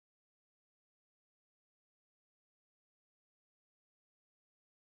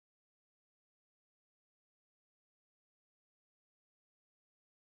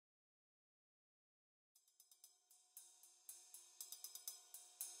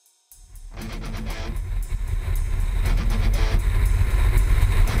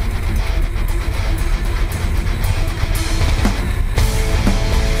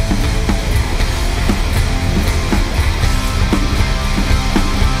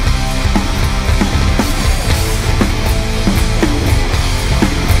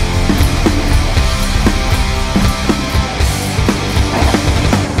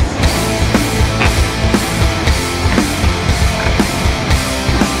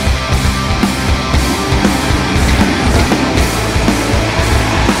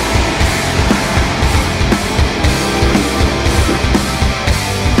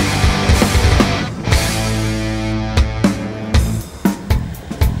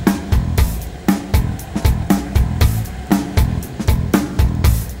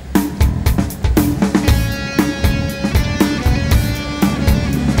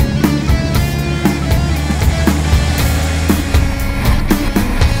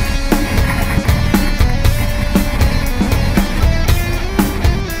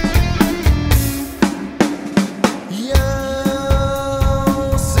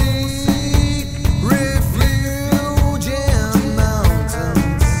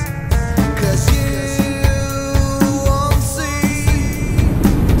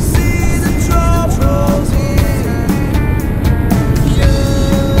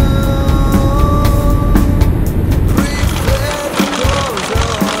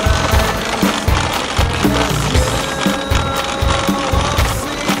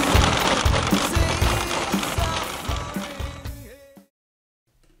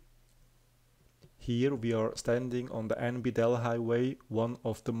are standing on the Beadell highway, one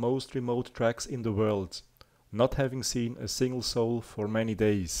of the most remote tracks in the world, not having seen a single soul for many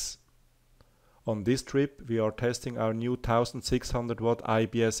days. On this trip we are testing our new 1600 watt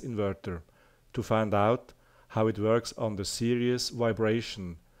IBS inverter to find out how it works on the serious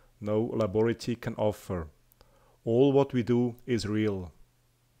vibration no laboratory can offer. All what we do is real.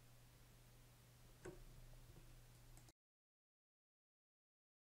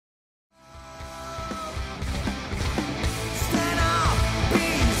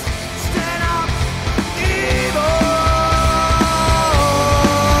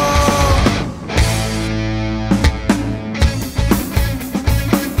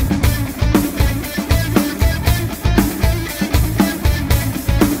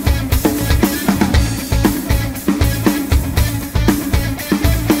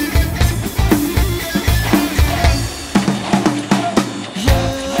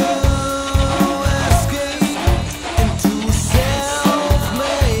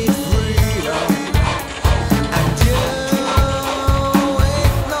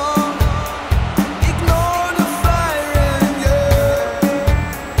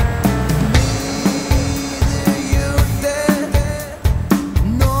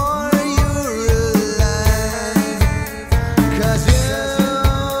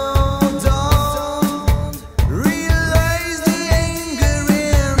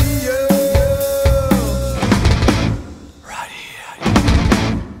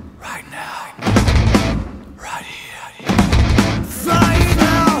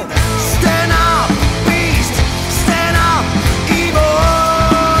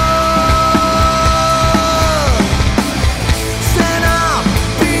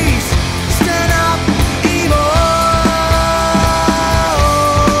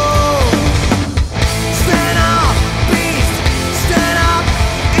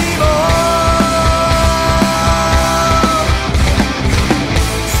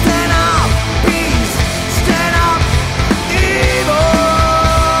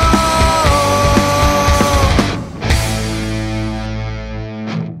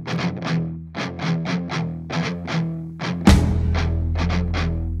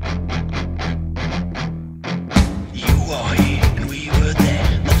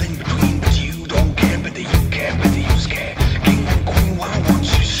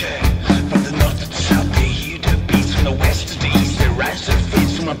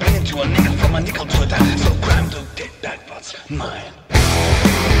 From a nickel to a nickel, from a nickel to a dime. So crime to get backwards, mine.